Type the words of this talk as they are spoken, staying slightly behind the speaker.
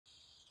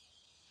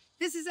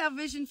This is our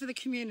vision for the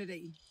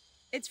community.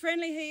 It's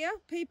friendly here.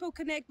 People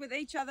connect with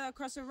each other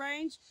across a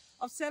range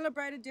of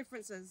celebrated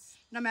differences.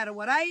 No matter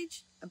what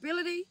age,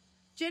 ability,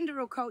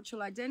 gender or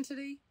cultural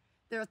identity,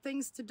 there are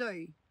things to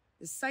do.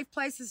 There's safe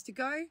places to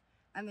go,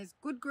 and there's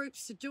good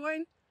groups to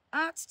join,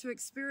 arts to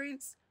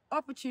experience,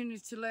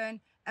 opportunities to learn,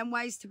 and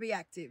ways to be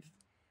active.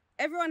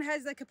 Everyone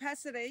has the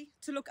capacity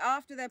to look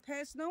after their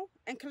personal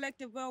and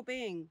collective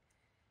well-being,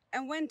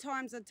 and when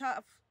times are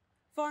tough,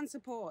 find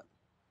support.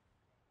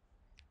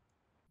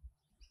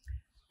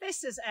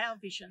 This is our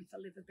vision for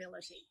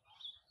liveability.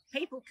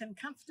 People can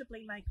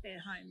comfortably make their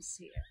homes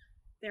here.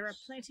 There are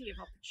plenty of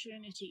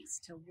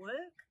opportunities to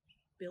work,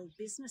 build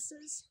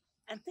businesses,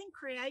 and think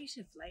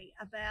creatively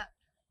about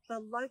the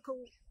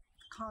local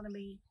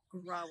economy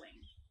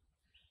growing.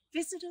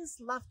 Visitors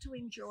love to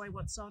enjoy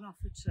what's on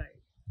offer too.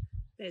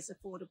 There's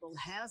affordable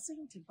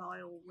housing to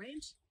buy or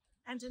rent,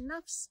 and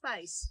enough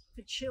space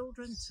for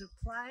children to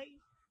play,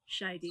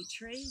 shady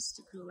trees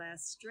to cool our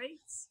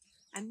streets,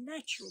 and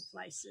natural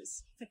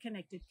places for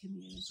connected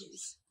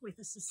communities with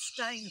a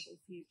sustainable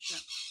future.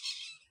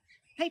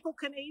 People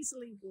can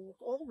easily walk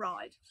or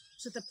ride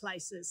to the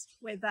places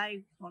where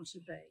they want to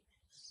be.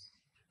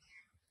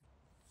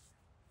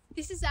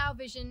 This is our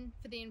vision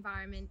for the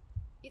environment.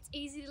 It's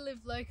easy to live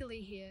locally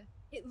here.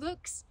 It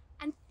looks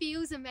and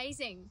feels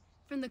amazing,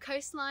 from the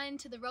coastline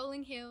to the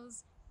rolling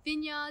hills,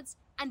 vineyards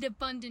and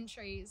abundant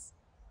trees.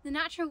 The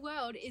natural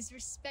world is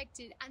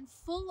respected and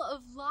full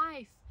of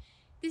life.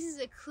 This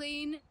is a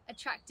clean,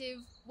 attractive,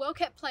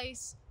 well-kept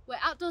place where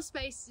outdoor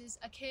spaces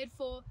are cared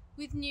for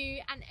with new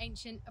and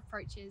ancient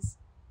approaches.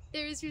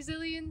 There is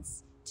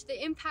resilience to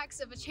the impacts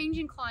of a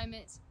changing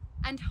climate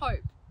and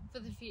hope for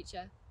the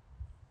future.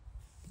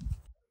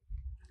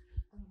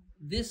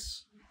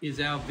 This is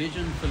our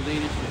vision for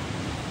leadership.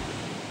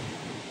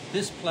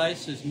 This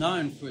place is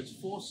known for its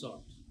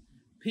foresight.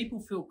 People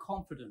feel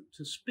confident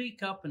to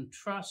speak up and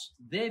trust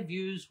their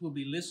views will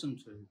be listened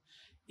to,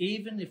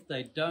 even if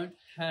they don't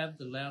have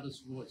the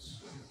loudest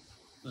voice.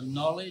 The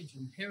knowledge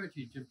and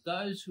heritage of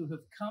those who have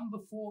come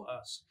before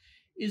us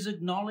is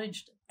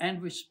acknowledged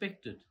and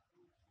respected.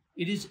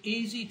 It is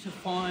easy to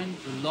find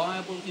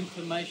reliable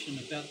information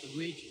about the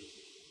region.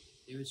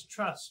 There is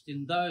trust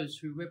in those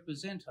who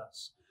represent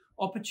us,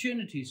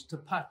 opportunities to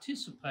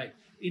participate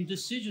in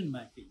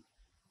decision-making,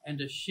 and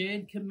a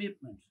shared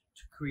commitment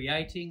to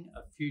creating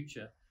a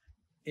future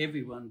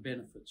everyone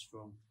benefits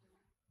from.